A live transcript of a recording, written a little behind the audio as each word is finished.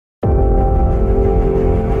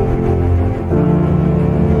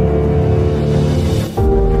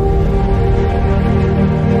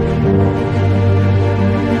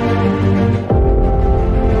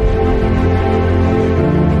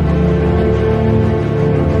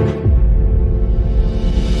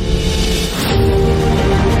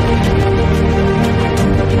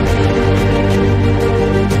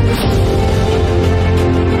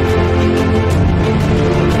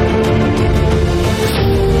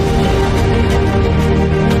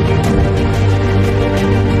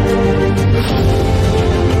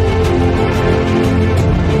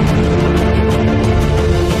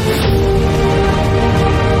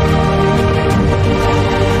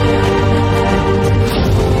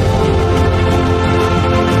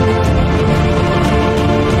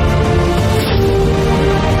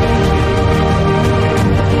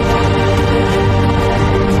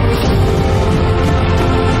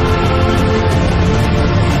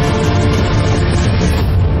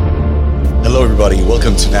everybody.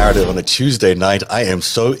 Welcome to Narrative on a Tuesday night. I am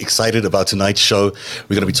so excited about tonight's show.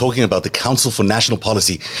 We're going to be talking about the Council for National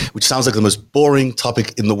Policy, which sounds like the most boring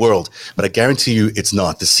topic in the world, but I guarantee you it's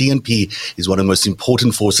not. The CNP is one of the most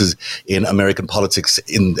important forces in American politics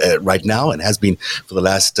right now and has been for the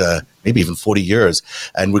last maybe even 40 years.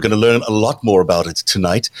 And we're going to learn a lot more about it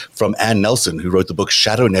tonight from Ann Nelson, who wrote the book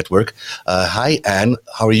Shadow Network. Hi, Ann.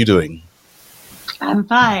 How are you doing? I'm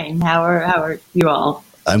fine. How are you all?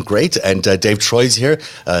 I'm great. And Dave Troy's here,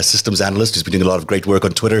 systems analyst who's been doing a lot of great work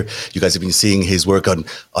on Twitter. You guys have been seeing his work on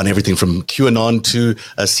everything from QAnon to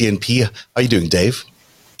CNP. How are you doing, Dave?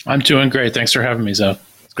 I'm doing great. Thanks for having me, Zev.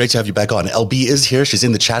 It's great to have you back on. LB is here. She's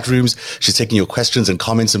in the chat rooms. She's taking your questions and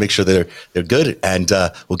comments to make sure they're good. And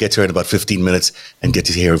we'll get to her in about 15 minutes and get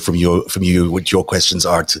to hear from you what your questions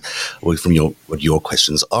are. What your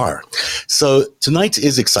questions are. So tonight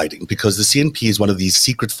is exciting because the CNP is one of these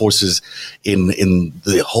secret forces in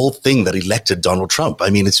the whole thing that elected Donald Trump.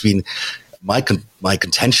 I mean, it's been my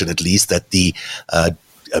contention, at least, that the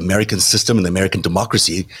American system and the American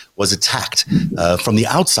democracy was attacked from the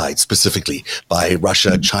outside, specifically by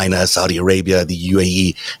Russia, China, Saudi Arabia, the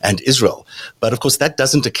UAE, and Israel. But of course, that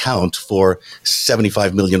doesn't account for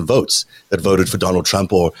 75 million votes that voted for Donald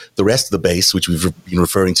Trump or the rest of the base, which we've been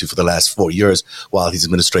referring to for the last 4 years while his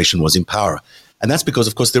administration was in power. And that's because,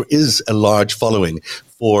 of course, there is a large following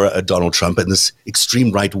for Donald Trump, and this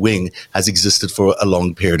extreme right wing has existed for a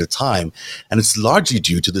long period of time. And it's largely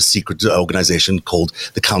due to the secret organization called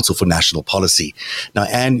the Council for National Policy. Now,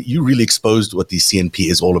 Anne, you really exposed what the CNP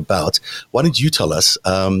is all about. Why don't you tell us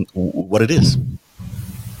what it is?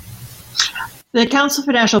 The Council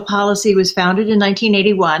for National Policy was founded in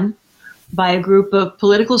 1981 by a group of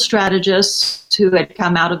political strategists who had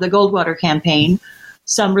come out of the Goldwater campaign,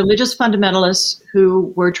 some religious fundamentalists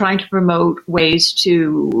who were trying to promote ways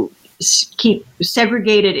to keep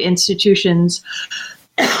segregated institutions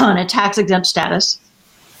on a tax-exempt status,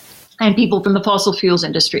 and people from the fossil fuels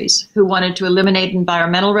industries who wanted to eliminate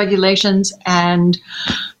environmental regulations and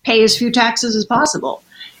pay as few taxes as possible.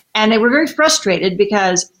 And they were very frustrated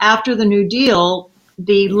because after the New Deal,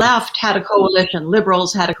 the left had a coalition,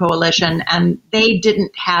 liberals had a coalition, and they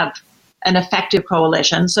didn't have an effective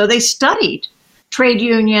coalition. So they studied trade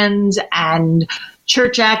unions and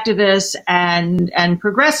church activists and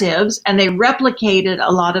progressives, and they replicated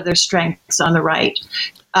a lot of their strengths on the right.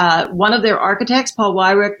 One of their architects, Paul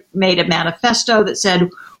Weyrich, made a manifesto that said,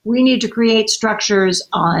 we need to create structures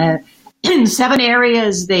in 7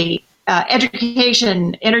 areas, the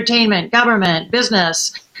education, entertainment, government,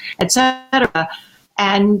 business, etc.,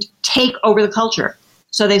 and take over the culture.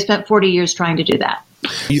 So they spent 40 years trying to do that.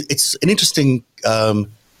 It's an interesting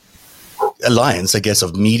alliance, I guess,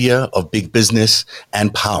 of media, of big business,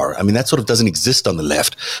 and power. I mean, that sort of doesn't exist on the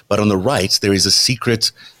left, but on the right, there is a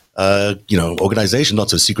secret, organization,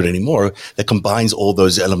 not so secret anymore, that combines all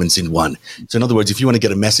those elements in one. So in other words, if you want to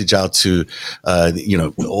get a message out to,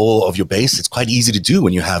 all of your base, it's quite easy to do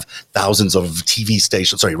when you have thousands of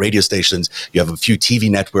radio stations, you have a few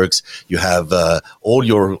TV networks, you have all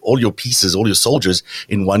your pieces, all your soldiers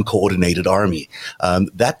in one coordinated army.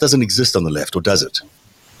 That doesn't exist on the left, or does it?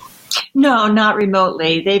 No, not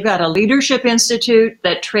remotely. They've got a leadership institute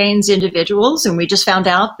that trains individuals, and we just found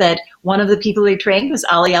out that one of the people they trained was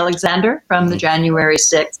Ali Alexander from the January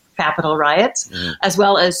 6th Capitol riots, as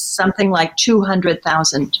well as something like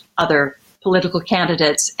 200,000 other political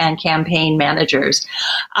candidates and campaign managers.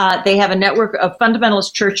 They have a network of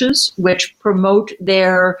fundamentalist churches which promote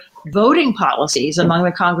their voting policies among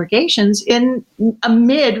the congregations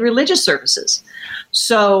amid religious services.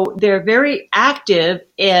 So they're very active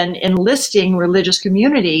in enlisting religious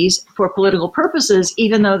communities for political purposes,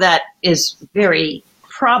 even though that is very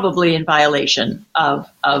probably in violation of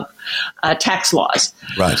tax laws.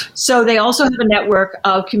 Right. So they also have a network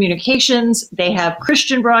of communications. They have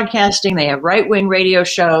Christian broadcasting. They have right-wing radio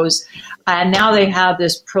shows. And now they have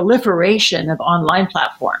this proliferation of online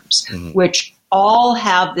platforms, which all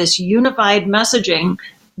have this unified messaging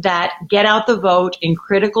that get out the vote in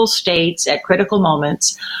critical states at critical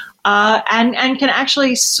moments, and can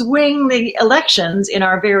actually swing the elections in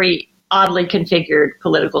our very oddly configured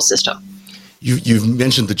political system. You've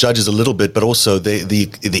mentioned the judges a little bit, but also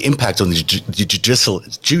the impact on the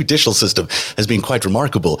judicial system has been quite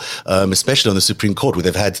remarkable, especially on the Supreme Court, where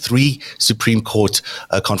they've had 3 Supreme Court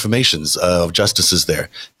confirmations of justices there.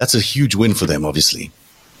 That's a huge win for them, obviously.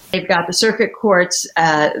 They've got the circuit courts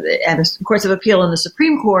and the courts of appeal in the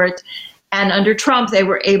Supreme Court. And under Trump, they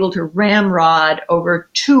were able to ramrod over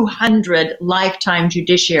 200 lifetime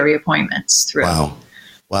judiciary appointments through. Wow,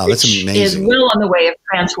 that's amazing. Is well on the way of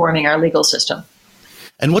transforming our legal system.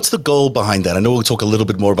 And what's the goal behind that? I know we'll talk a little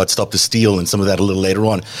bit more about Stop the Steal and some of that a little later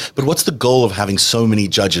on, but what's the goal of having so many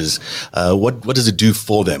judges? What does it do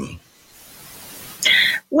for them?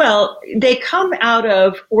 Well, they come out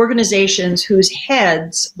of organizations whose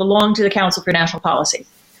heads belong to the Council for National Policy.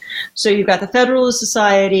 So you've got the Federalist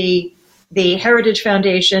Society, the Heritage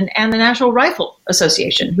Foundation, and the National Rifle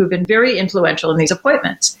Association, who've been very influential in these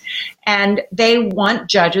appointments. And they want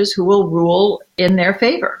judges who will rule in their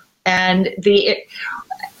favor. And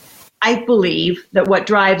I believe that what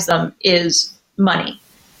drives them is money.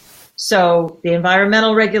 So the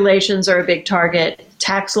environmental regulations are a big target.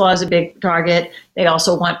 Tax law is a big target. They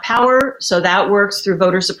also want power, so that works through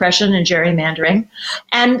voter suppression and gerrymandering.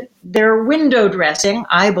 And their window dressing,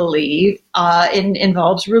 I believe,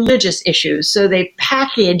 involves religious issues. So they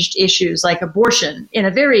packaged issues like abortion in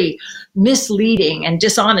a very misleading and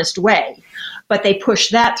dishonest way. But they push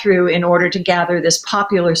that through in order to gather this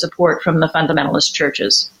popular support from the fundamentalist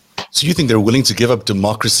churches. So you think they're willing to give up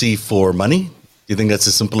democracy for money? Do you think that's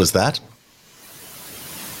as simple as that?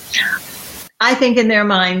 I think in their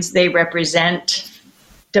minds they represent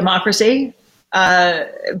democracy,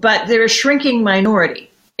 but they're a shrinking minority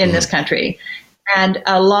in this country. And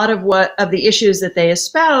a lot of the issues that they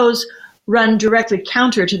espouse run directly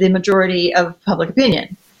counter to the majority of public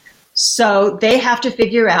opinion. So they have to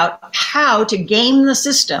figure out how to game the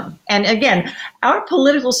system. And again, our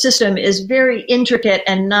political system is very intricate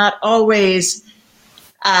and not always,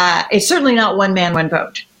 it's certainly not one man, one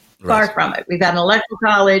vote. Far from it. We've got an electoral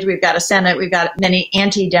college, we've got a Senate, we've got many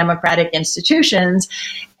anti-democratic institutions,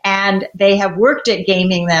 and they have worked at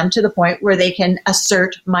gaming them to the point where they can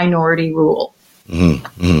assert minority rule.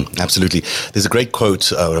 Absolutely. There's a great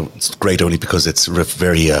quote. It's great only because it's speaking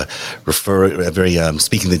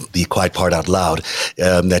the quiet part out loud.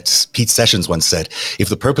 That Pete Sessions once said, "If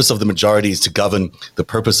the purpose of the majority is to govern, the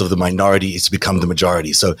purpose of the minority is to become the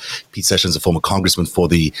majority." So Pete Sessions, a former congressman for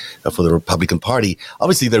the Republican Party,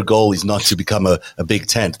 obviously their goal is not to become a big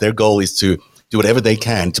tent. Their goal is to do whatever they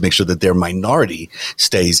can to make sure that their minority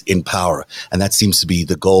stays in power. And that seems to be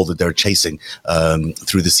the goal that they're chasing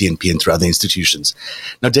through the CNP and through other institutions.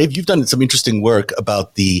 Now, Dave, you've done some interesting work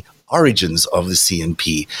about the origins of the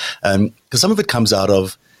CNP, because some of it comes out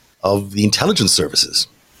of the intelligence services.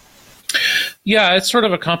 Yeah, it's sort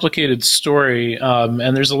of a complicated story,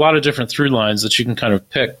 and there's a lot of different through lines that you can kind of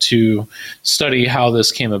pick to study how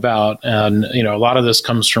this came about. And, a lot of this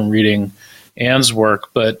comes from reading Anne's work.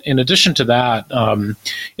 But in addition to that,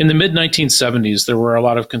 in the mid-1970s, there were a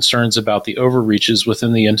lot of concerns about the overreaches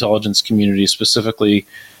within the intelligence community, specifically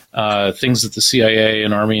things that the CIA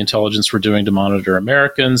and Army intelligence were doing to monitor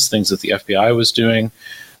Americans, things that the FBI was doing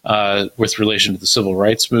with relation to the civil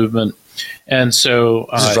rights movement. And so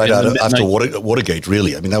this is right after Watergate,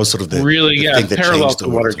 really. I mean, that was sort of the thing that parallel to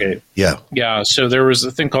Watergate. Yeah. So there was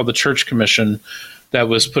a thing called the Church Commission that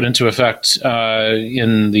was put into effect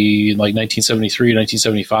in the 1973,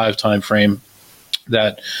 1975 timeframe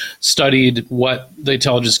that studied what the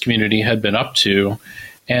intelligence community had been up to.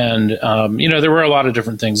 And, there were a lot of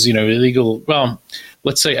different things, illegal,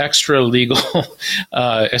 let's say extra legal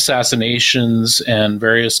assassinations and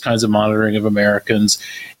various kinds of monitoring of Americans.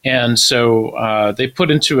 And so they put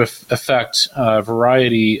into effect a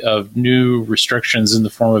variety of new restrictions in the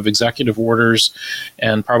form of executive orders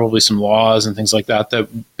and probably some laws and things like that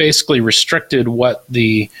basically restricted what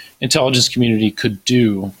the intelligence community could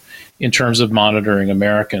do in terms of monitoring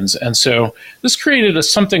Americans. And so this created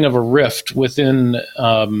something of a rift within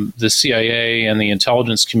the CIA and the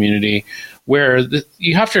intelligence community, where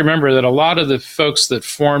you have to remember that a lot of the folks that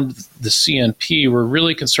formed the CNP were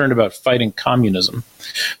really concerned about fighting communism.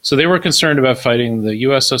 So they were concerned about fighting the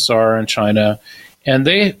USSR and China, and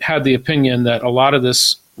they had the opinion that a lot of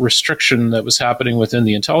this restriction that was happening within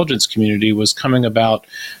the intelligence community was coming about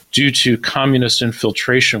due to communist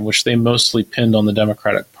infiltration, which they mostly pinned on the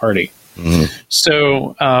Democratic Party. Mm-hmm.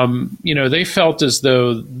 So, they felt as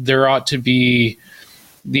though there ought to be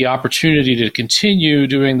the opportunity to continue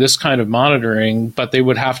doing this kind of monitoring, but they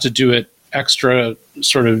would have to do it extra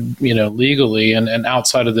sort of, legally and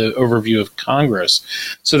outside of the overview of Congress.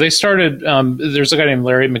 So they started, there's a guy named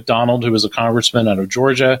Larry McDonald, who was a congressman out of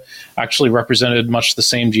Georgia, actually represented much the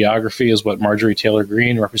same geography as what Marjorie Taylor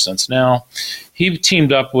Greene represents now. He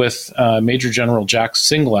teamed up with Major General Jack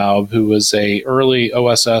Singlaub, who was a early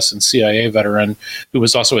OSS and CIA veteran, who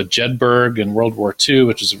was also at Jedburgh in World War II,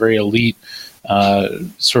 which is a very elite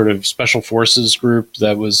sort of special forces group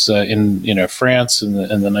that was in France in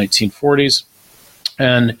the 1940s.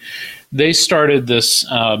 And they started this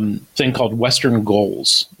thing called Western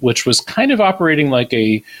Goals, which was kind of operating like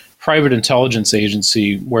a private intelligence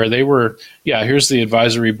agency where they were, here's the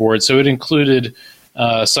advisory board. So it included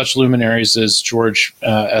such luminaries as George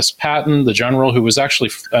S. Patton, the general, who was actually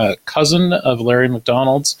a cousin of Larry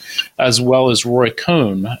McDonald's, as well as Roy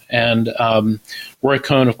Cohn. And Roy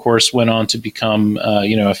Cohn, of course, went on to become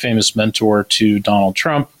a famous mentor to Donald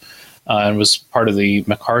Trump, and was part of the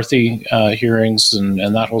McCarthy hearings and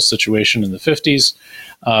that whole situation in the 50s.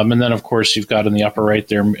 And then, of course, you've got in the upper right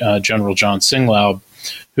there General John Singlaub,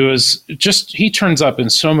 who is he turns up in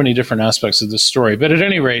so many different aspects of this story. But at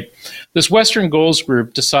any rate, this Western Goals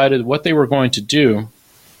Group decided what they were going to do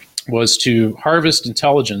was to harvest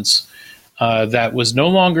intelligence that was no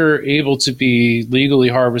longer able to be legally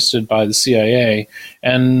harvested by the CIA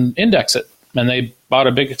and index it. And they bought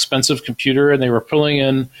a big expensive computer, and they were pulling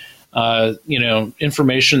in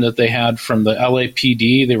information that they had from the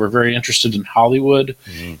LAPD. They were very interested in Hollywood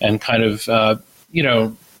and kind of,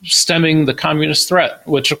 stemming the communist threat,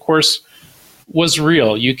 which of course was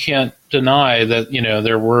real. You can't deny that,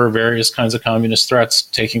 there were various kinds of communist threats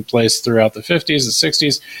taking place throughout the 50s, the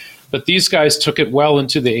 60s, but these guys took it well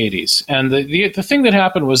into the 80s. And the thing that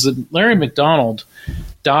happened was that Larry McDonald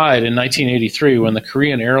died in 1983 when the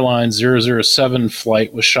Korean Airlines 007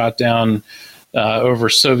 flight was shot down over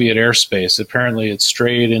Soviet airspace. Apparently it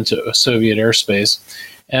strayed into Soviet airspace.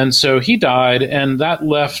 And so he died, and that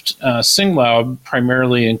left Singlaub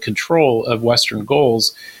primarily in control of Western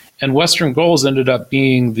Goals. And Western Goals ended up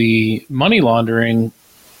being the money laundering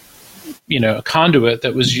conduit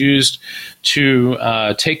that was used to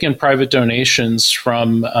take in private donations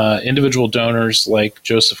from individual donors like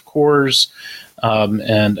Joseph Coors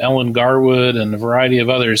and Ellen Garwood and a variety of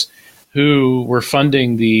others who were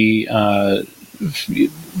funding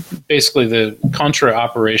basically the Contra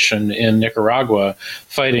operation in Nicaragua,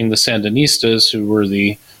 fighting the Sandinistas, who were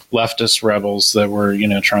the leftist rebels that were,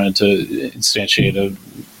 trying to instantiate a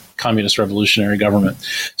communist revolutionary government.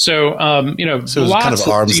 So, so it was kind of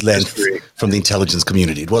arm's length from the intelligence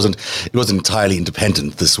community. It wasn't entirely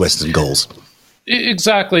independent, this Western Goals.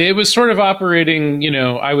 Exactly. It was sort of operating,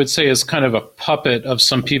 I would say, as kind of a puppet of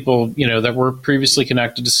some people, that were previously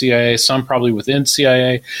connected to CIA, some probably within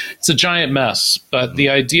CIA. It's a giant mess. But the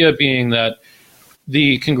idea being that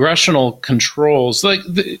the congressional controls,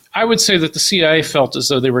 I would say that the CIA felt as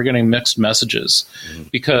though they were getting mixed messages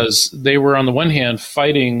because they were, on the one hand,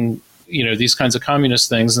 fighting these kinds of communist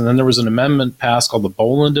things. And then there was an amendment passed called the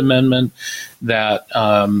Boland Amendment that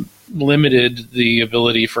limited the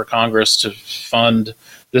ability for Congress to fund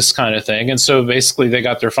this kind of thing. And so basically they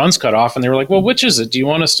got their funds cut off, and they were like, well, which is it? Do you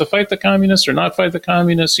want us to fight the communists or not fight the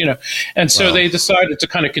communists? And so they decided to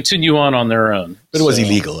kind of continue on their own. But it was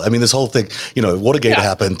illegal. I mean, this whole thing, Watergate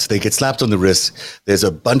happened. They get slapped on the wrist. There's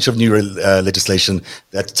a bunch of new legislation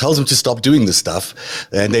that tells them to stop doing this stuff.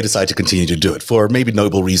 And they decide to continue to do it for maybe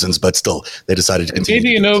noble reasons, but still they decided to continue.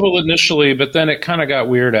 Maybe noble initially, but then it kind of got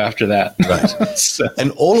weird after that. Right. So.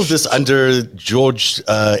 And all of this under George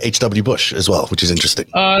H.W. Bush as well, which is interesting.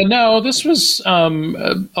 No, this was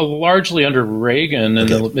largely under Reagan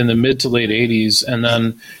in the mid to late 80s. And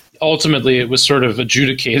then ultimately it was sort of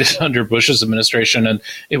adjudicated under Bush's administration. And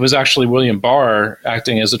it was actually William Barr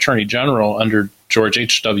acting as Attorney General under George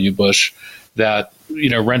H.W. Bush that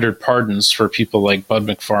rendered pardons for people like Bud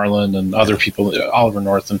McFarlane and other people, Oliver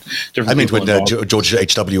North and different. I mean, when George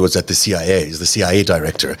H.W. was at the CIA, he's the CIA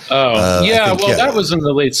director. That was in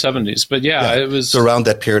the late 70s. But it was so around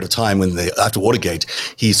that period of time when after Watergate,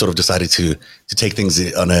 he sort of decided to take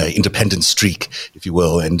things on an independent streak, if you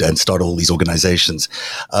will, and start all these organizations.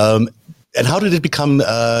 And how did it become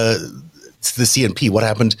the CNP? What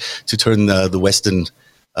happened to turn the Western?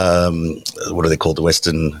 What are they called? The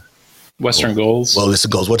Western Goals. Well,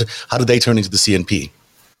 Western Goals. How did they turn into the CNP?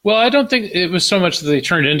 Well, I don't think it was so much that they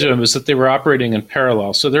turned into them as that they were operating in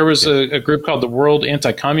parallel. So there was a group called the World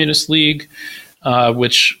Anti-Communist League,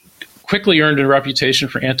 which quickly earned a reputation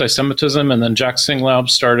for anti-Semitism, and then Jack Singlaub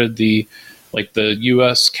started the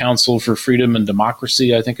U.S. Council for Freedom and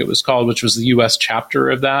Democracy, I think it was called, which was the U.S.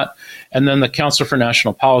 chapter of that. And then the Council for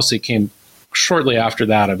National Policy came shortly after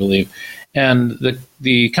that, I believe. And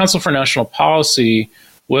the Council for National Policy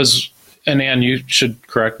was, and Ann, you should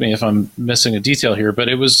correct me if I'm missing a detail here, but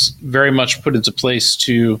it was very much put into place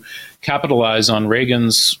to capitalize on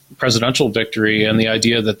Reagan's presidential victory and the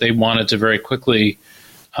idea that they wanted to very quickly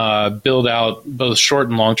build out both short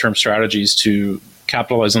and long-term strategies to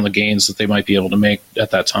capitalize on the gains that they might be able to make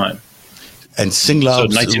at that time. And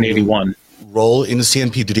Singlaub's 1981 role in the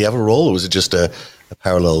CNP, did he have a role, or was it just a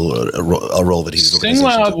parallel role that he's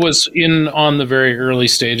Singlaub was in on the very early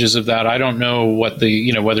stages of that. I don't know what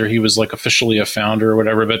whether he was officially a founder or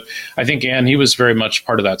whatever, but I think, Ann, he was very much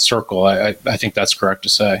part of that circle. I think that's correct to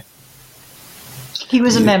say. He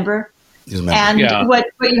was a member. He was a member. And what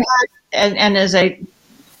you had and as I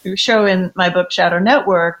show in my book, Shadow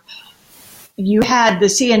Network, you had the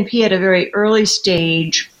CNP at a very early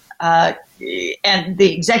stage, and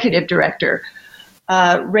the executive director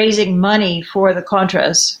raising money for the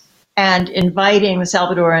Contras and inviting the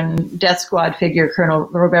Salvadoran death squad figure, Colonel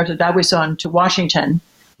Roberto D'Aubuisson, to Washington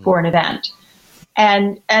for an event.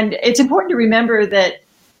 And it's important to remember that,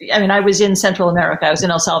 I mean, I was in Central America. I was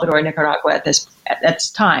in El Salvador and Nicaragua at this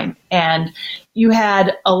time. And you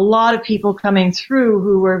had a lot of people coming through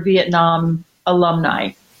who were Vietnam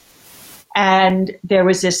alumni. And there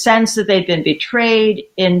was this sense that they'd been betrayed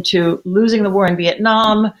into losing the war in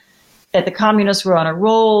Vietnam, that the communists were on a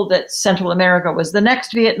roll, that Central America was the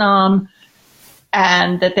next Vietnam,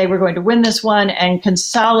 and that they were going to win this one and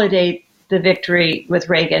consolidate the victory with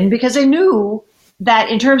Reagan, because they knew that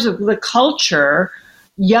in terms of the culture,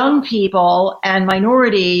 young people and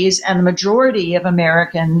minorities and the majority of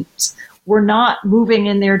Americans were not moving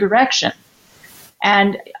in their direction.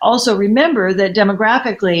 And also remember that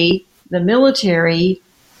demographically, the military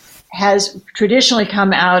has traditionally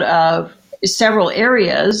come out of several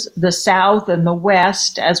areas, the South and the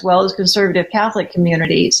West, as well as conservative Catholic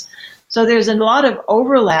communities. So there's a lot of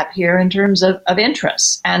overlap here in terms of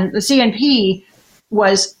interests. And the CNP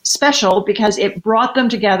was special because it brought them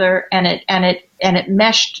together and it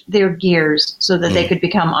meshed their gears so that they could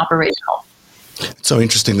become operational. It's so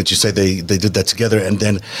interesting that you say they did that together. And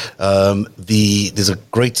then there's a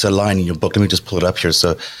great line in your book. Let me just pull it up here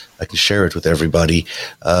so I can share it with everybody.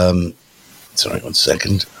 Sorry, 1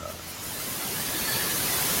 second.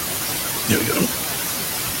 There we go.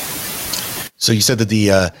 So you said that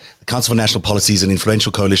the Council for National Policy is an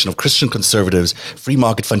influential coalition of Christian conservatives, free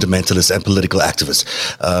market fundamentalists, and political activists,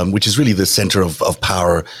 which is really the center of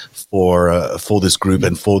power for this group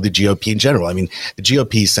and for the GOP in general. I mean, the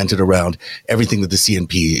GOP is centered around everything that the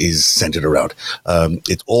CNP is centered around.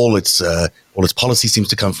 All its policy seems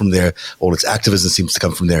to come from there, all its activism seems to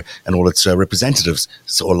come from there, and all its representatives,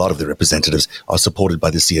 so a lot of the representatives, are supported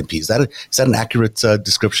by the CNP. Is that an accurate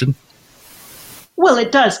description? Well,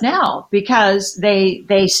 it does now, because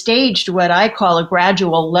they staged what I call a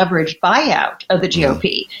gradual leveraged buyout of the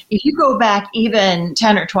GOP. If you go back even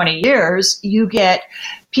 10 or 20 years, you get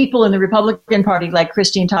people in the Republican Party like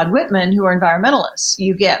Christine Todd Whitman who are environmentalists.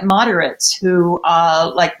 You get moderates who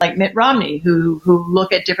like Mitt Romney who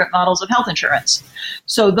look at different models of health insurance.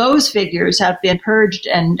 So those figures have been purged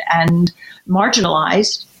and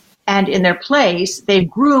marginalized. And in their place, they've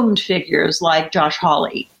groomed figures like Josh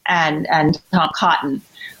Hawley and Tom Cotton,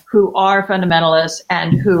 who are fundamentalists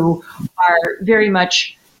and who are very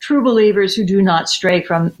much true believers who do not stray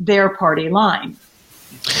from their party line.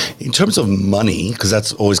 In terms of money, because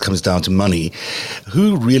that always comes down to money,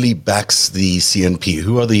 who really backs the CNP?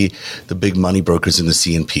 Who are the big money brokers in the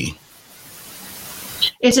CNP?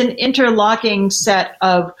 It's an interlocking set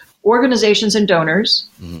of organizations and donors.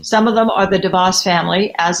 Mm-hmm. Some of them are the DeVos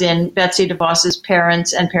family, as in Betsy DeVos's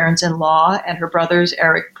parents and parents-in-law and her brothers,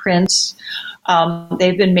 Eric Prince.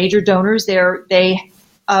 They've been major donors. They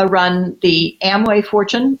run the Amway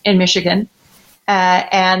fortune in Michigan.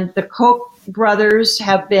 And the Koch brothers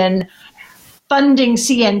have been funding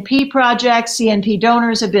CNP projects. CNP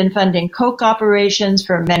donors have been funding Koch operations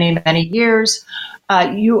for many, many years.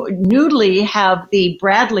 You newly have the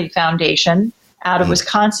Bradley Foundation out of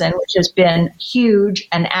Wisconsin, which has been huge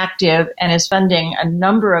and active and is funding a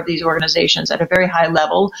number of these organizations at a very high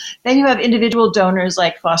level. Then you have individual donors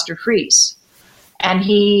like Foster Friess, and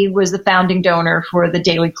he was the founding donor for the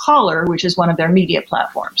Daily Caller, which is one of their media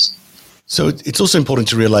platforms. So it's also important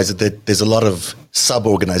to realize that there's a lot of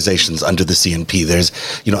sub-organizations under the CNP. There's,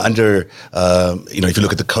 if you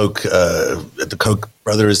look at the Koch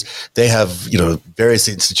brothers, they have, various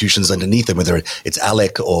institutions underneath them, whether it's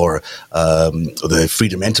ALEC or the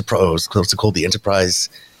Freedom Enterprise, what's it called, the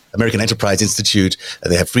American Enterprise Institute.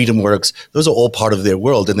 They have Freedom Works. Those are all part of their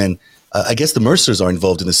world. And then I guess the Mercers are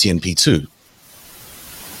involved in the CNP too.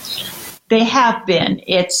 They have been.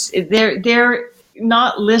 They're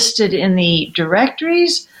not listed in the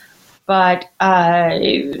directories, but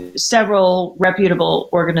several reputable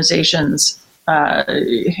organizations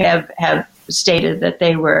have stated that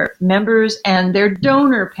they were members, and their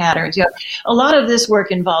donor patterns. A lot of this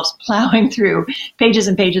work involves plowing through pages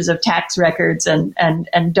and pages of tax records and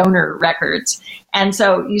donor records. And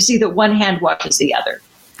so you see that one hand washes the other.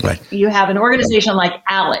 Right. You have an organization like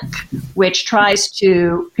ALEC, which tries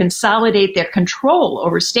to consolidate their control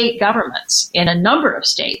over state governments in a number of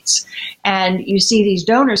states. And you see these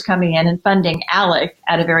donors coming in and funding ALEC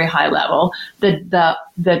at a very high level. The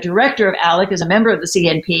director of ALEC is a member of the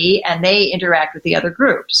CNP, and they interact with the other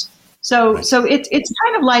groups. So Right. so it's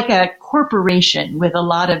kind of like a corporation with a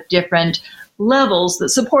lot of different levels that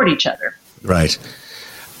support each other. Right.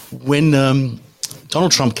 When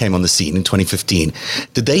Donald Trump came on the scene in 2015,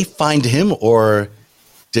 did they find him or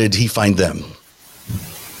did he find them?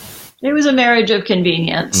 It was a marriage of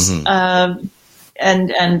convenience,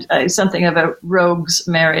 and something of a rogue's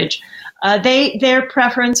marriage. Their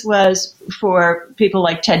preference was for people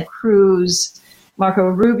like Ted Cruz, Marco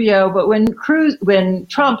Rubio, but when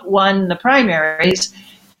Trump won the primaries,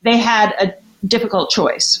 they had a difficult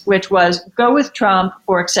choice, which was go with Trump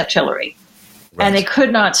or accept Hillary. Right. And they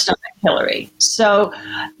could not stomach Hillary. So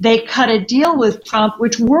they cut a deal with Trump,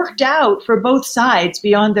 which worked out for both sides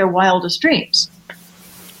beyond their wildest dreams.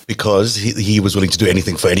 Because he was willing to do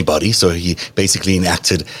anything for anybody, so he basically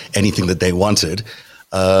enacted anything that they wanted,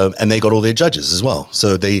 and they got all their judges as well.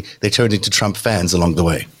 So they turned into Trump fans along the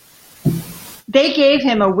way. They gave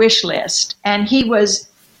him a wish list, and he was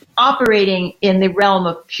operating in the realm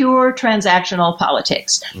of pure transactional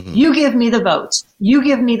politics. You give me the votes, you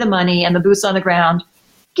give me the money and the boots on the ground.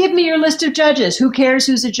 Give me your list of judges. Who cares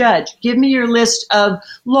who's a judge? Give me your list of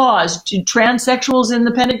laws. Do transsexuals in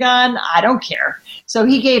the Pentagon? I don't care. So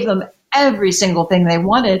he gave them every single thing they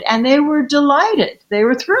wanted, and they were delighted. They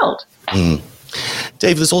were thrilled.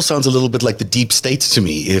 Dave, this all sounds a little bit like the deep state to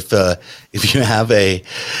me. If you have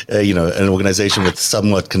an organization with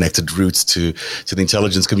somewhat connected roots to the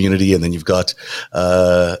intelligence community, and then you've got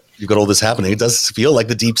all this happening, it does feel like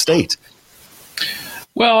the deep state.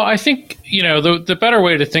 Well, I think, the better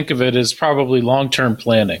way to think of it is probably long-term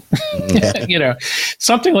planning.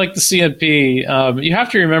 Something like the CNP, you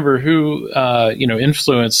have to remember who,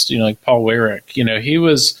 influenced, like Paul Weyrich. He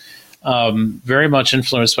was very much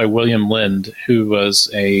influenced by William Lind, who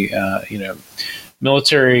was a,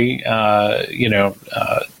 military,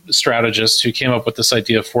 strategist who came up with this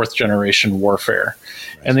idea of fourth generation warfare.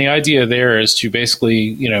 Right. And the idea there is to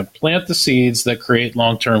basically, plant the seeds that create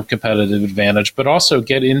long-term competitive advantage, but also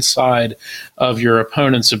get inside of your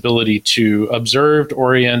opponent's ability to observe,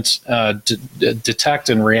 orient, detect,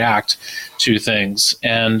 and react to things.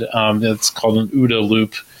 And it's called an OODA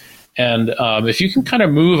loop. And if you can kind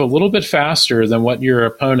of move a little bit faster than what your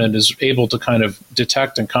opponent is able to kind of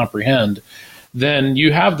detect and comprehend, then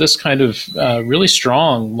you have this kind of really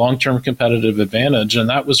strong long-term competitive advantage. And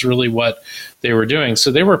that was really what they were doing. So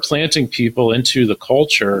they were planting people into the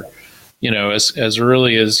culture, as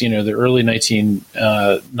early as, the early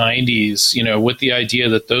 1990s, with the idea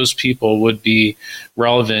that those people would be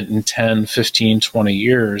relevant in 10, 15, 20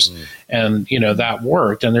 years. And, that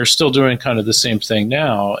worked. And they're still doing kind of the same thing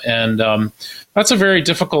now. And that's a very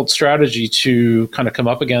difficult strategy to kind of come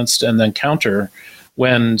up against and then counter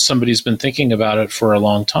when somebody's been thinking about it for a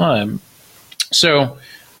long time. So,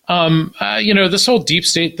 this whole deep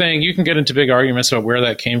state thing, you can get into big arguments about where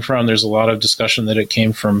that came from. There's a lot of discussion that it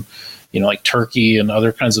came from, like Turkey and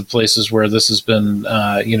other kinds of places where this has been,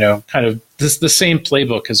 kind of the same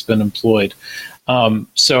playbook has been employed.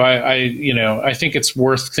 So I think it's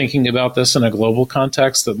worth thinking about this in a global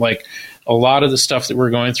context, that like a lot of the stuff that we're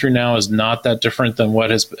going through now is not that different than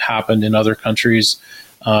what has happened in other countries.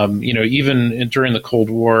 Even during the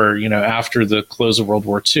Cold War, after the close of World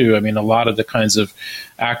War II, a lot of the kinds of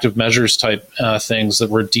active measures type things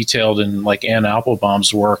that were detailed in like Anne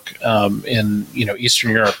Applebaum's work in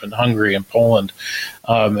Eastern Europe and Hungary and Poland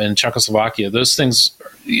and Czechoslovakia, those things,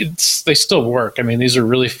 they still work. These are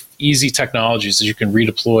really easy technologies that you can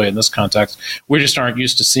redeploy in this context. We just aren't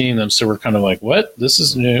used to seeing them, so we're kind of like, what? This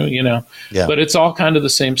is new, Yeah. But it's all kind of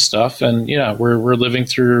the same stuff, and we're living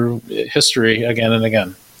through history again and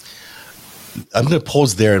again. I'm going to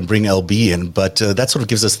pause there and bring LB in, but that sort of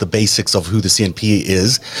gives us the basics of who the CNP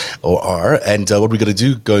is or are, and what we're going to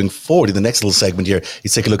do going forward in the next little segment here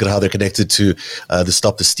is take a look at how they're connected to the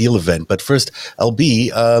Stop the Steal event. But first,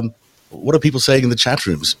 LB, what are people saying in the chat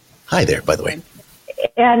rooms? Hi there, by the way.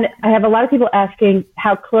 And I have a lot of people asking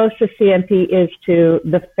how close the CNP is to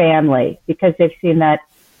the family, because they've seen that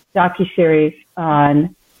docuseries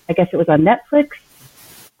on, I guess it was on Netflix.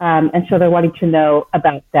 And so they're wanting to know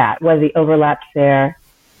about that, what are the overlaps there,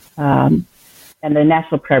 and the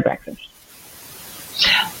National Prayer Breakfast.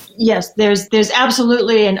 Yes, there's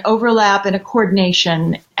absolutely an overlap and a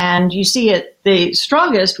coordination, and you see it the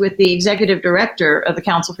strongest with the executive director of the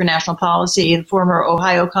Council for National Policy, the former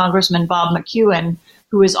Ohio Congressman Bob McEwen,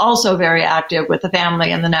 who is also very active with the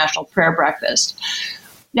family and the National Prayer Breakfast.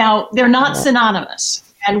 Now, they're not synonymous,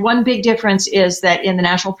 and one big difference is that in the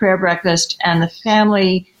National Prayer Breakfast and the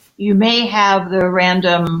family, you may have the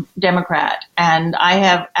random Democrat, and I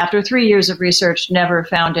have, after 3 years of research, never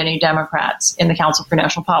found any Democrats in the Council for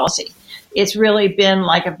National Policy. it's really been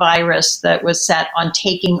like a virus that was set on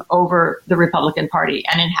taking over the Republican Party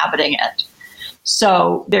and inhabiting it.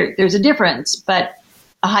 So there's a difference, but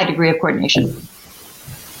a high degree of coordination.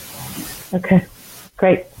 Okay,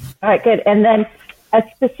 great. All right, good. And then a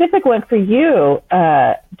specific one for you,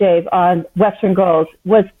 Dave, on Western goals.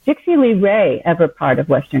 Was Dixie Lee Ray ever part of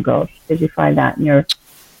Western goals? Did you find that in your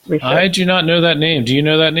research? I do not know that name. Do you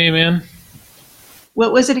know that name, Ann?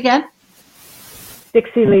 What was it again?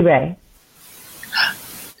 Dixie Lee Ray.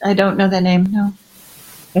 I don't know that name, no.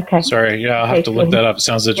 Okay. Sorry, yeah, I'll have to look that up. It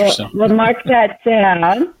sounds interesting. We'll mark that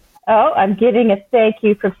down. Oh, I'm getting a thank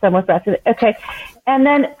you from someone else. Okay. And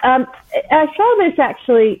then I saw this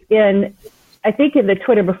actually I think in the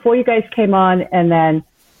Twitter before you guys came on, and then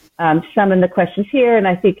some in the questions here, and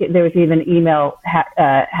I think there was even email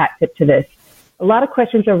hat tip to this. A lot of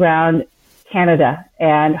questions around Canada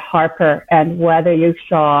and Harper and whether you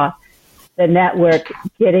saw the network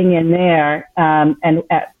getting in there and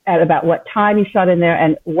at about what time you saw it in there,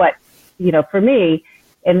 and what, for me,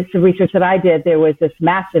 in some research that I did, there was this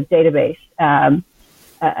massive database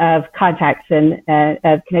of contacts and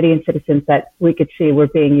of Canadian citizens that we could see were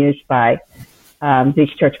being used by these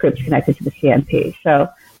church groups connected to the CNP. So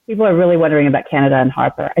people are really wondering about Canada and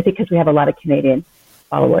Harper, I think, because we have a lot of Canadian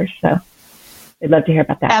followers. So I'd love to hear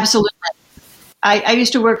about that. Absolutely. I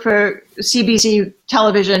used to work for CBC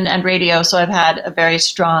television and radio, so I've had a very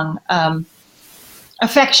strong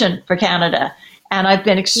affection for Canada, and I've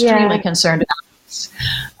been extremely concerned about this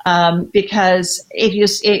because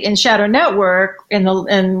in Shadow Network, in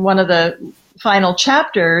one of the final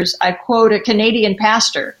chapters, I quote a Canadian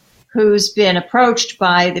pastor who's been approached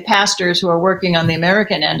by the pastors who are working on the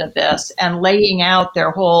American end of this and laying out their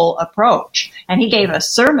whole approach, and he gave a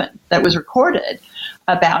sermon that was recorded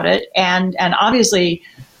about it, and obviously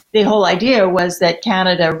the whole idea was that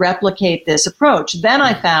Canada replicate this approach. Then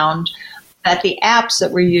I found that the apps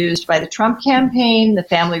that were used by the Trump campaign, the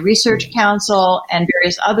Family Research Council, and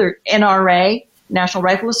various other NRA, National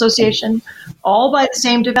Rifle Association, all by the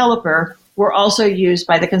same developer, were also used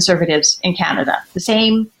by the Conservatives in Canada. The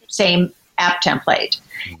same app template.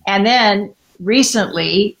 And then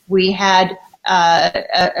recently we had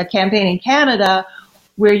a campaign in Canada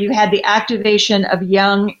where you had the activation of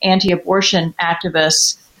young anti-abortion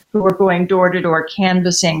activists who were going door-to-door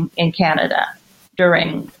canvassing in Canada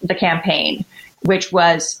during the campaign, which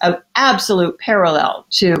was an absolute parallel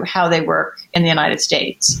to how they work in the United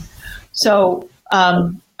States. So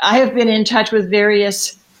I have been in touch with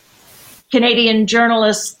various Canadian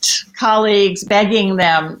journalist colleagues, begging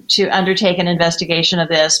them to undertake an investigation of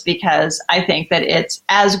this, because I think that it's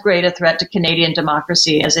as great a threat to Canadian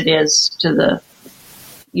democracy as it is to the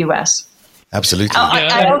U.S. Absolutely.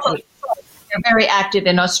 I also, they're very active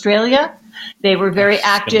in Australia. They were very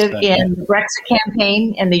active in the Brexit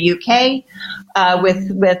campaign in the UK with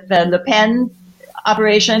the Le Pen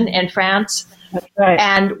operation in France. That's right.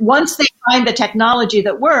 And once they find the technology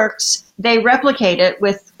that works, they replicate it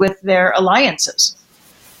with their alliances.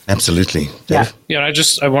 Absolutely. Dave? Yeah.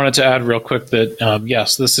 I wanted to add real quick that,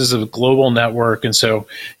 yes, this is a global network. And so,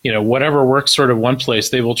 whatever works sort of one place,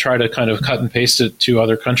 they will try to kind of cut and paste it to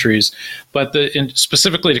other countries. But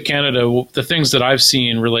specifically to Canada, the things that I've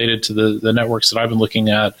seen related to the networks that I've been looking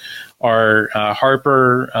at are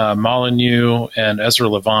Harper, Molyneux, and Ezra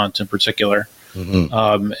Levant in particular.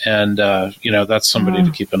 Mm-hmm. That's somebody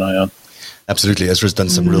to keep an eye on. Absolutely. Ezra's done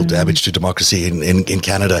some real damage to democracy in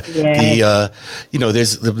Canada. Yeah.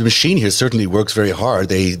 There's the machine here certainly works very hard.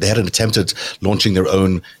 They had an attempt at launching their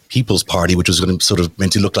own People's Party, which was going to sort of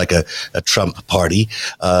meant to look like a Trump party.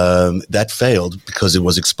 That failed because it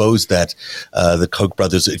was exposed that the Koch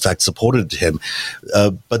brothers, in fact, supported him,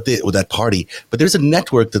 or that party. But there's a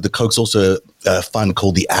network that the Kochs also fund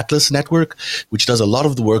called the Atlas Network, which does a lot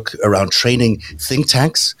of the work around training think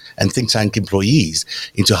tanks and think tank employees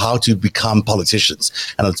into how to become politicians.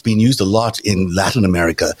 And it's been used a lot in Latin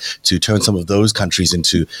America to turn some of those countries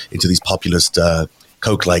into these populist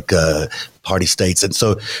Koch-like party states. And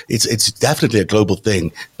so it's definitely a global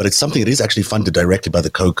thing, but it's something that is actually funded directly by the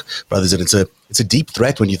Koch brothers. And it's a deep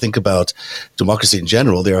threat when you think about democracy in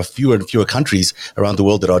general. There are fewer and fewer countries around the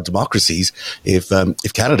world that are democracies. If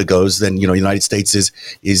Canada goes, then, United States is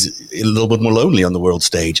a little bit more lonely on the world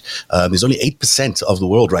stage. There's only 8% of the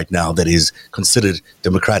world right now that is considered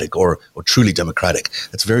democratic or truly democratic.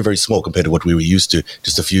 That's very, very small compared to what we were used to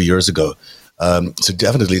just a few years ago. So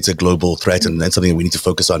definitely it's a global threat, and that's something that we need to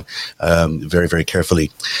focus on very, very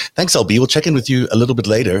carefully. Thanks, LB. We'll check in with you a little bit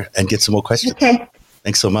later and get some more questions. Okay.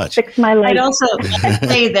 Thanks so much. Fix my light. I'd also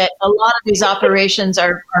say that a lot of these operations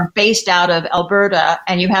are based out of Alberta,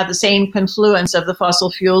 and you have the same confluence of the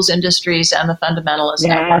fossil fuels industries and the fundamentalist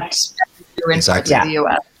networks. true in parts of the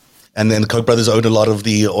U.S. And then the Koch brothers owned a lot of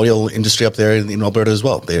the oil industry up there in Alberta as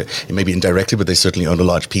well. It may be indirectly, but they certainly owned a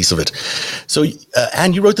large piece of it. So,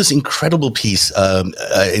 Anne, you wrote this incredible piece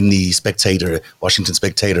in the Spectator, Washington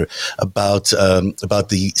Spectator, about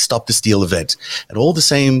the Stop the Steal event. And all the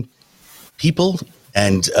same people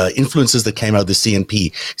and influences that came out of the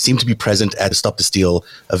CNP seem to be present at the Stop the Steal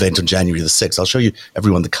event on January the 6th. I'll show you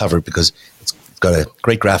everyone the cover because it's got a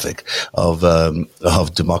great graphic of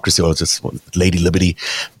democracy, or just Lady Liberty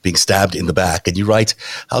being stabbed in the back. And you write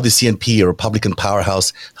how the CNP, a Republican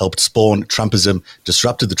powerhouse, helped spawn Trumpism,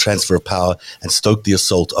 disrupted the transfer of power, and stoked the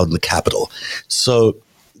assault on the Capitol. So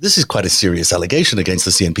this is quite a serious allegation against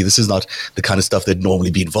the CNP. This is not the kind of stuff they'd normally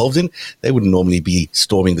be involved in. They wouldn't normally be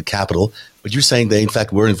storming the Capitol. But you're saying they, in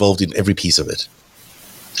fact, were involved in every piece of it.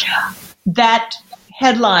 That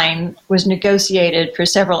headline was negotiated for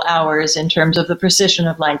several hours in terms of the precision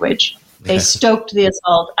of language. They stoked the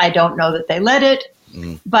assault. I don't know that they led it.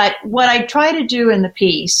 But what I try to do in the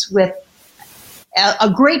piece with a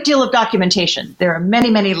great deal of documentation, there are many,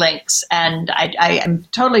 many links, and I am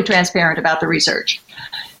totally transparent about the research.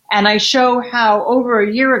 And I show how over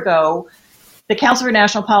a year ago, the Council for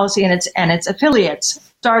National Policy and its affiliates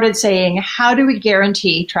started saying, how do we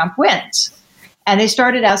guarantee Trump wins? And they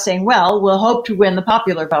started out saying, well, we'll hope to win the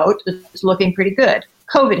popular vote. It's looking pretty good.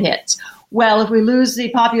 COVID hits. Well, if we lose the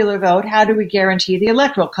popular vote, how do we guarantee the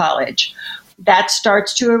Electoral College? That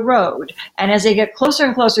starts to erode. And as they get closer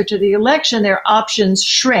and closer to the election, their options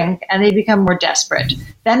shrink and they become more desperate.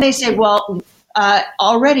 Then they say, well,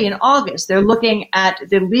 already in August, they're looking at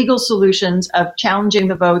the legal solutions of challenging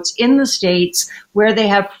the votes in the states where they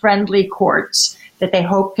have friendly courts that they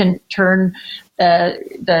hope can turn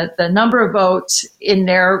the number of votes in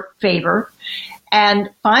their favor. And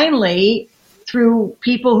finally, through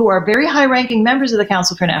people who are very high-ranking members of the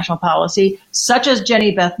Council for National Policy, such as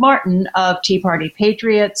Jenny Beth Martin of Tea Party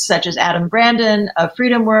Patriots, such as Adam Brandon of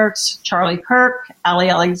Freedom Works, Charlie Kirk, Ali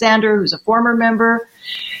Alexander, who's a former member,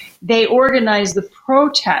 they organized the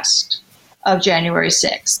protest of January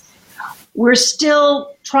 6th. We're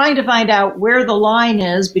still trying to find out where the line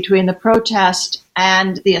is between the protest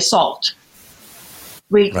and the assault.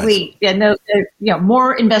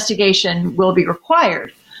 More investigation will be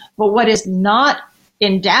required. But what is not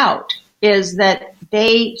in doubt is that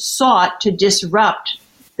they sought to disrupt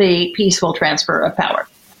the peaceful transfer of power.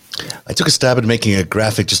 I took a stab at making a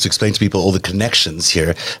graphic just to explain to people all the connections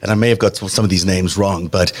here, and I may have got some of these names wrong,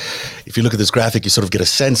 but if you look at this graphic, you sort of get a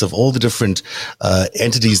sense of all the different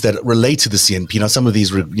entities that relate to the CNP. Now, some of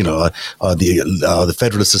these, are the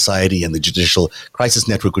Federalist Society and the Judicial Crisis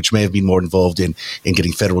Network, which may have been more involved in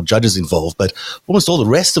getting federal judges involved, but almost all the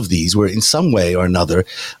rest of these were in some way or another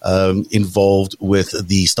involved with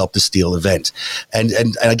the Stop the Steal event. And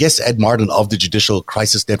I guess Ed Martin of the Judicial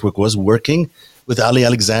Crisis Network was working with Ali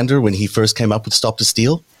Alexander when he first came up with Stop the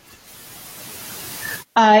Steal?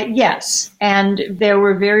 Yes, and there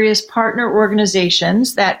were various partner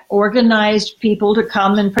organizations that organized people to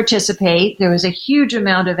come and participate. There was a huge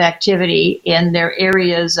amount of activity in their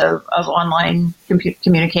areas of online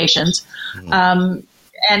communications.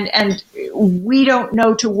 And we don't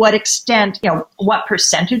know to what extent, what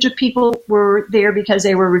percentage of people were there because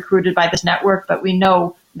they were recruited by this network, but we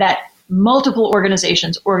know that multiple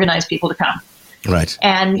organizations organized people to come. Right.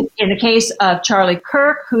 And in the case of Charlie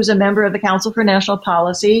Kirk, who's a member of the Council for National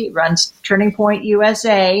Policy, runs Turning Point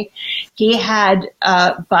USA, he had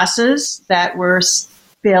buses that were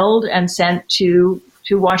filled and sent to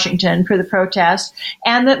Washington for the protest,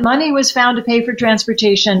 and that money was found to pay for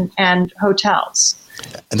transportation and hotels.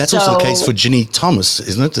 And that's also the case for Ginny Thomas,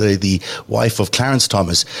 isn't it? The wife of Clarence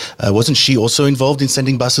Thomas. Wasn't she also involved in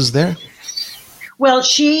sending buses there? Well,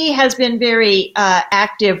 she has been very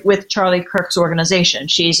active with Charlie Kirk's organization.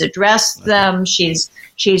 She's addressed them. She's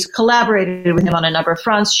collaborated with him on a number of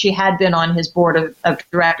fronts. She had been on his board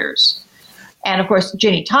of directors. And, of course,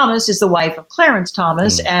 Ginny Thomas is the wife of Clarence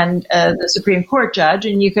Thomas and the Supreme Court judge.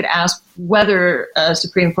 And you could ask whether a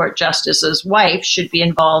Supreme Court justice's wife should be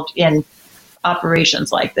involved in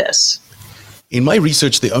operations like this. In my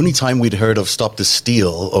research, the only time we'd heard of Stop the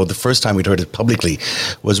Steal, or the first time we'd heard it publicly,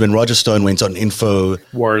 was when Roger Stone went on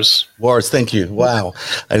Wars, thank you. Wow.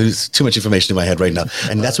 There's too much information in my head right now.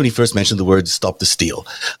 And that's when he first mentioned the word Stop the Steal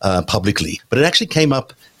publicly. But it actually came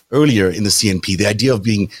up earlier in the CNP, the idea of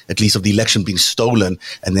being, at least of the election being stolen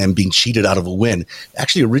and then being cheated out of a win,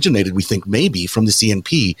 actually originated, we think, maybe from the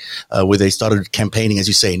CNP, where they started campaigning, as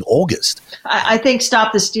you say, in August. I think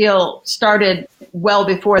Stop the Steal started well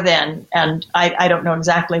before then, and I don't know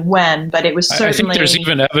exactly when, but it was certainly... I think there's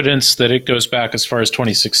even evidence that it goes back as far as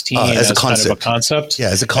 2016 as a kind of a concept. Yeah,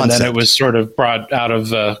 as a concept. And then it was sort of brought out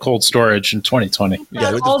of cold storage in 2020.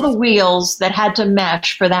 Yeah, all the wheels that had to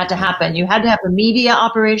mesh for that to happen. You had to have the media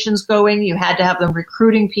operations going. You had to have them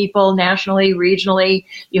recruiting people nationally, regionally.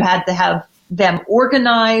 You had to have them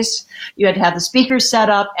organized. You had to have the speakers set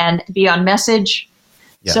up and be on message.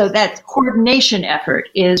 Yeah. So that coordination effort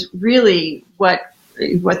is really what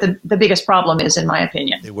the biggest problem is, in my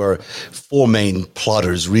opinion. There were four main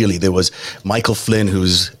plotters, really. There was Michael Flynn,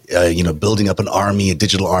 who's building up an army, a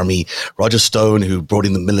digital army; Roger Stone, who brought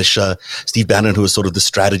in the militia; Steve Bannon, who was sort of the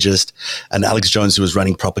strategist; and Alex Jones, who was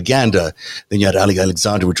running propaganda. Then you had Ali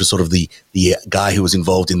Alexander, which was sort of the guy who was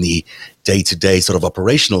involved in the day-to-day sort of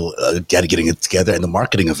operational getting it together and the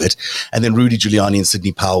marketing of it. And then Rudy Giuliani and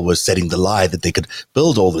Sidney Powell were setting the lie that they could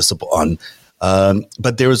build all this upon.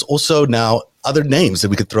 But there is also now other names that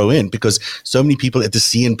we could throw in, because so many people at the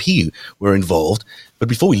CNP were involved. But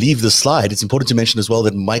before we leave the slide, it's important to mention as well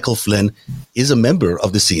that Michael Flynn is a member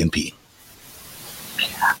of the CNP.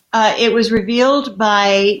 It was revealed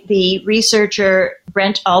by the researcher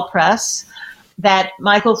Brent Alpress that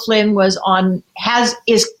Michael Flynn has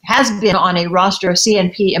been on a roster of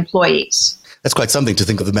CNP employees. That's quite something to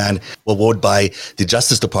think of the man awarded by the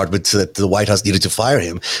Justice Department that the White House needed to fire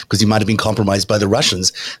him because he might have been compromised by the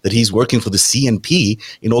Russians, that he's working for the CNP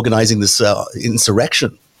in organizing this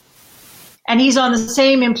insurrection. And he's on the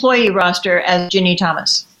same employee roster as Ginny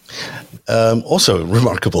Thomas. Also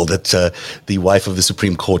remarkable that the wife of the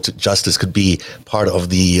Supreme Court Justice could be part of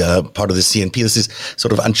the CNP. This is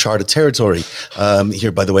sort of uncharted territory.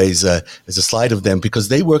 Here, by the way, is a slide of them, because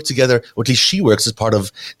they work together, or at least she works as part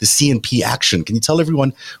of the CNP Action. Can you tell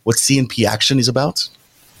everyone what CNP Action is about?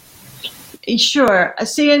 Sure. A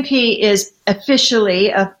CNP is officially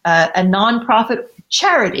a nonprofit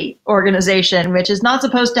charity organization, which is not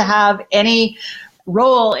supposed to have any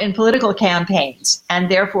role in political campaigns, and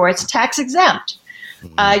therefore it's tax exempt.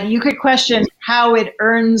 You could question how it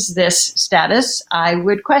earns this status. I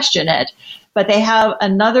would question it. But they have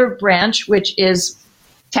another branch, which is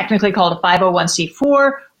technically called a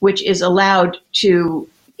 501c4, which is allowed to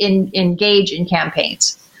engage in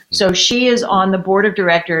campaigns. So she is on the board of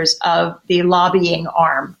directors of the lobbying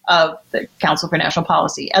arm of the Council for National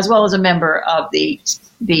Policy, as well as a member of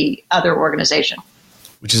the other organization.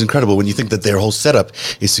 Which is incredible when you think that their whole setup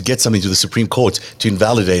is to get something to the Supreme Court to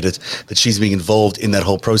invalidate it. That she's being involved in that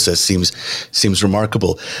whole process seems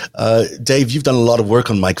remarkable. Dave, you've done a lot of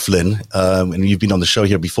work on Mike Flynn, and you've been on the show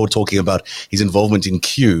here before talking about his involvement in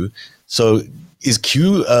Q. So is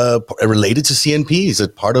Q related to CNP? Is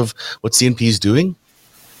it part of what CNP is doing?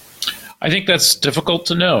 I think that's difficult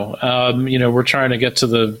to know. We're trying to get to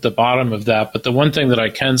the bottom of that. But the one thing that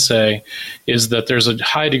I can say is that there's a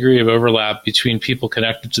high degree of overlap between people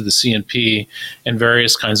connected to the CNP and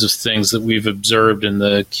various kinds of things that we've observed in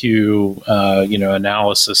the Q,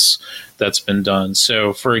 analysis that's been done.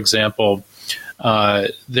 So, for example,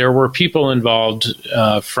 there were people involved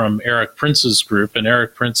from Eric Prince's group, and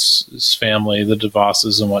Eric Prince's family, the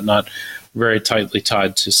DeVosses and whatnot, very tightly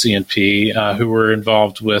tied to CNP, who were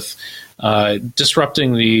involved with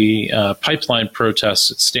disrupting the pipeline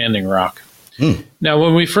protests at Standing Rock. Now,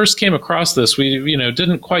 when we first came across this, we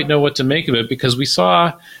didn't quite know what to make of it, because we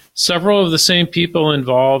saw several of the same people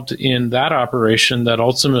involved in that operation that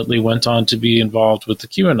ultimately went on to be involved with the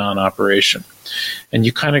QAnon operation. And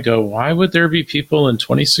you kind of go, why would there be people in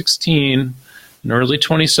 2016 and early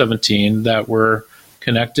 2017 that were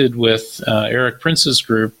connected with Eric Prince's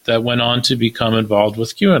group that went on to become involved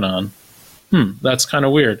with QAnon? That's kind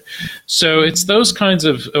of weird. So it's those kinds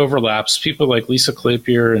of overlaps, people like Lisa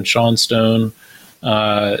Kleypier and Sean Stone,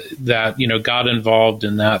 that, got involved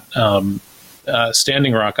in that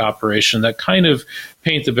Standing Rock operation, that kind of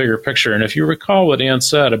paint the bigger picture. And if you recall what Ann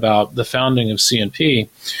said about the founding of CNP,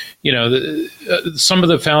 some of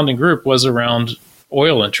the founding group was around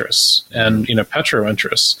oil interests and, petro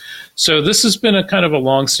interests. So this has been a kind of a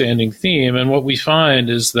longstanding theme. And what we find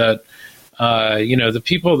is that, the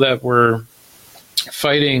people that were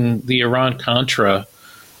fighting the Iran-Contra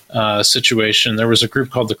situation, there was a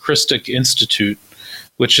group called the Christic Institute,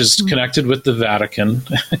 which is connected with the Vatican.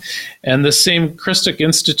 And the same Christic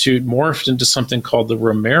Institute morphed into something called the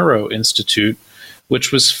Romero Institute,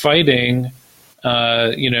 which was fighting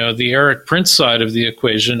the Eric Prince side of the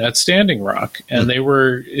equation at Standing Rock. And they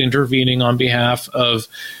were intervening on behalf of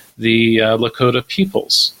the Lakota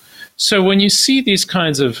peoples. So when you see these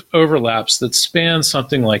kinds of overlaps that span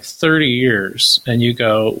something like 30 years, and you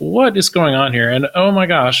go, what is going on here? And oh my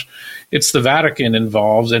gosh, it's the Vatican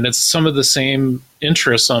involved, and it's some of the same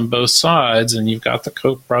interests on both sides, and you've got the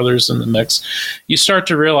Koch brothers in the mix. You start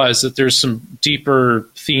to realize that there's some deeper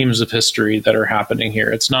themes of history that are happening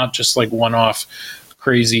here. It's not just like one-off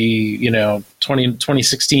crazy,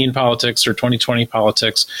 2016 politics or 2020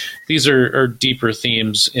 politics. These are deeper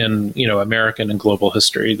themes in, American and global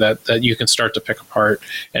history that you can start to pick apart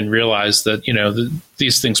and realize that,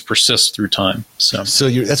 these things persist through time. So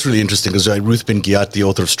that's really interesting, because Ruth Ben-Ghiat, the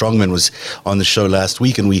author of Strongmen, was on the show last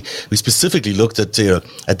week, and we specifically looked at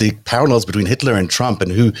the parallels between Hitler and Trump,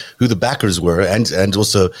 and who the backers were, and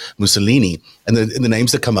also Mussolini, and the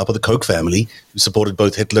names that come up are the Koch family, who supported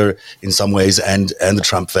both Hitler in some ways and the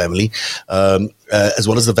Trump family, as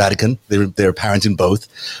well as the Vatican. They're apparent in both,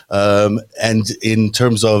 and in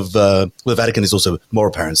terms of the Vatican is also more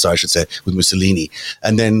apparent, so I should say, with Mussolini,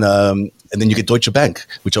 and then you get Deutsche Bank,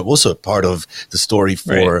 which are also part of the story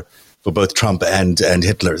for both Trump and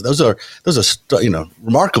Hitler. Those are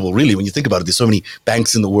remarkable, really, when you think about it. There's so many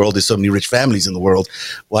banks in the world, there's so many rich families in the world.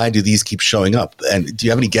 Why do these keep showing up? And do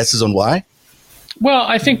you have any guesses on why? Well,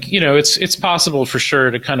 I think, it's possible for sure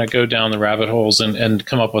to kind of go down the rabbit holes and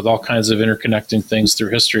come up with all kinds of interconnecting things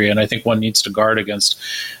through history. And I think one needs to guard against,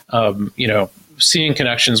 seeing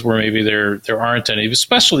connections where maybe there aren't any,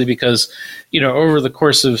 especially because, over the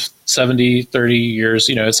course of 70, 30 years,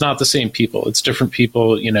 it's not the same people. It's different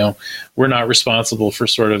people. We're not responsible for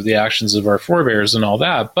sort of the actions of our forebears and all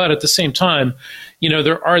that. But at the same time,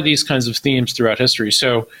 there are these kinds of themes throughout history.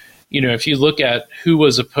 So, if you look at who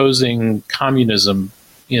was opposing communism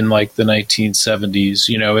in like the 1970s,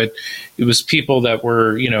 it was people that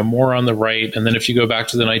were, more on the right. And then if you go back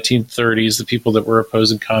to the 1930s, the people that were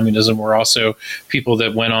opposing communism were also people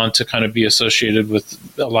that went on to kind of be associated with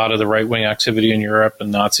a lot of the right-wing activity in Europe and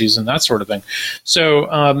Nazis and that sort of thing. So,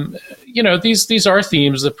 these are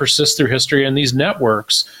themes that persist through history, and these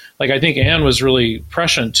networks, like I think Anne was really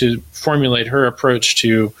prescient to formulate her approach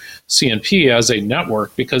to CNP as a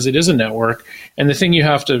network, because it is a network. And the thing you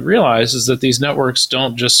have to realize is that these networks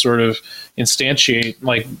don't just sort of instantiate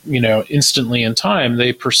instantly in time.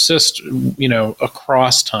 They persist,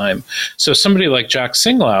 across time. So somebody like Jack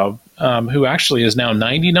Singlaub, who actually is now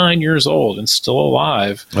 99 years old and still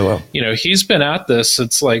alive. Oh, wow. He's been at this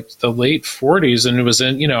since like the late 40s, and it was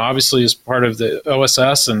in, obviously as part of the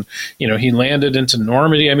OSS, and, he landed into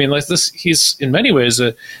Normandy. I mean, like this, he's in many ways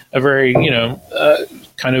a very,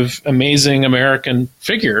 kind of amazing American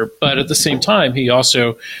figure. But at the same time, he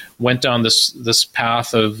also went down this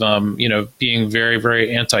path of, being very,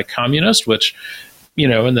 very anti-communist, which, in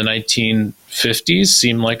the 1950s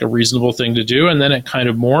seemed like a reasonable thing to do. And then it kind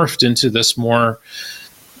of morphed into this more,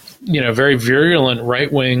 very virulent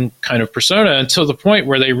right-wing kind of persona, until the point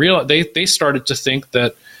where they started to think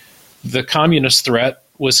that the communist threat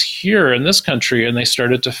was here in this country, and they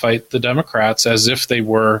started to fight the Democrats as if they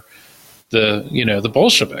were the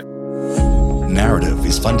Bolshevik. Narrative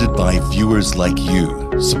is funded by viewers like you.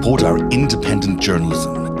 Support our independent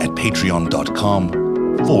journalism at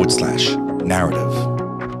patreon.com/narrative.